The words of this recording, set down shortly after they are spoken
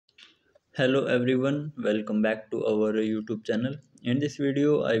Hello everyone, welcome back to our YouTube channel. In this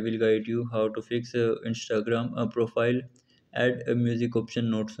video, I will guide you how to fix Instagram profile, add a music option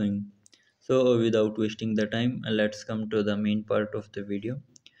not showing. Without wasting the time, let's come to the main part of the video.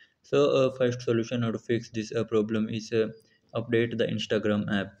 First solution how to fix this problem is update the Instagram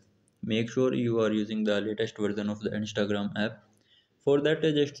app. Make sure you are using the latest version of the Instagram app. For that,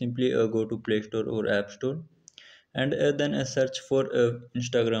 just simply go to Play Store or App Store and then search for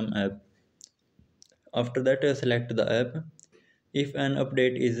Instagram app. After that, select the app. If an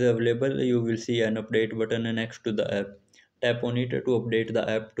update is available, you will see an update button next to the app. Tap on it to update the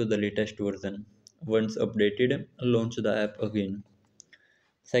app to the latest version. Once updated, launch the app again.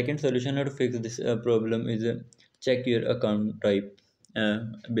 Second solution to fix this problem is check your account type.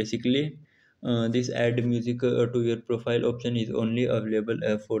 This add music to your profile option is only available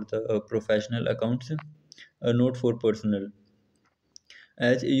for the professional accounts, not for personal.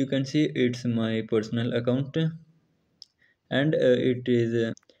 As you can see, it's my personal account and it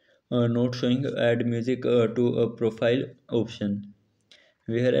is not showing add music to a profile option,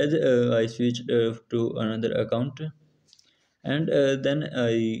 whereas I switched to another account and then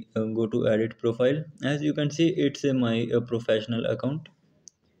I go to edit profile. As you can see, it's my professional account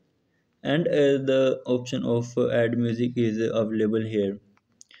and the option of add music is available here.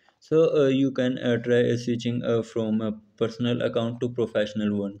 You can try switching from a personal account to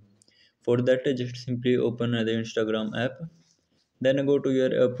professional one. For that, just simply open the Instagram app. Then go to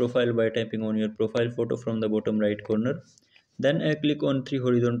your profile by tapping on your profile photo from the bottom right corner. Then click on three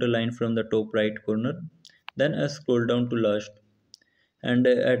horizontal line from the top right corner. Then scroll down to last. And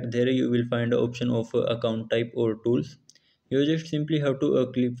at there you will find the option of account type or tools. You just simply have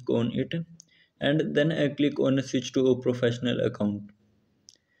to click on it and then click on switch to a professional account.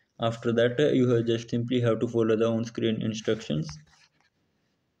 After that, you just simply have to follow the on-screen instructions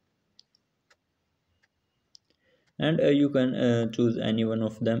and you can choose any one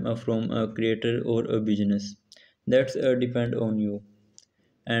of them from a creator or a business. That's depend on you.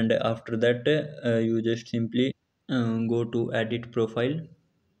 And after that, you just simply go to edit profile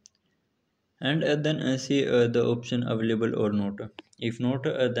and then see the option available or not. If not,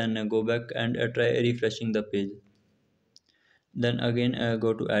 then go back and try refreshing the page. Then again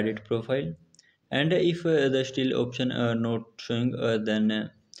go to edit profile, and if the still option not showing,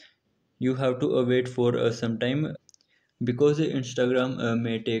 then you have to wait for some time, because Instagram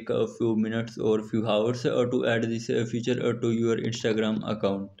may take a few minutes or few hours to add this feature to your Instagram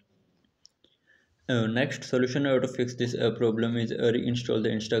account. Next solution to fix this problem is reinstall the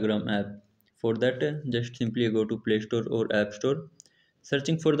Instagram app. For that, just simply go to Play Store or App Store,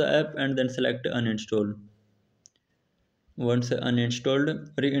 searching for the app and then select uninstall. Once uninstalled,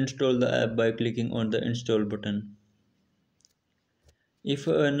 reinstall the app by clicking on the install button. If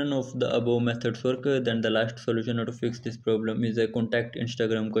none of the above methods work, then the last solution to fix this problem is contact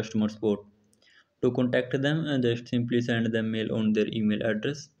Instagram customer support. To contact them, just simply send them mail on their email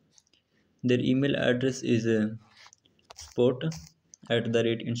address. Their email address is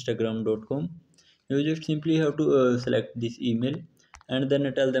support@instagram.com. You just simply have to select this email and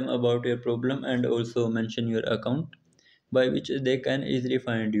then tell them about your problem and also mention your account by which they can easily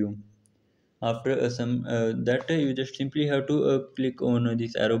find you. After some that you just simply have to click on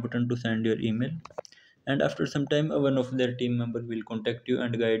this arrow button to send your email, and after some time one of their team member will contact you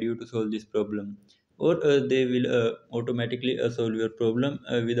and guide you to solve this problem, or they will automatically solve your problem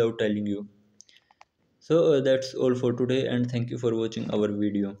without telling you. That's all for today, and thank you for watching our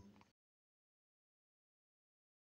video.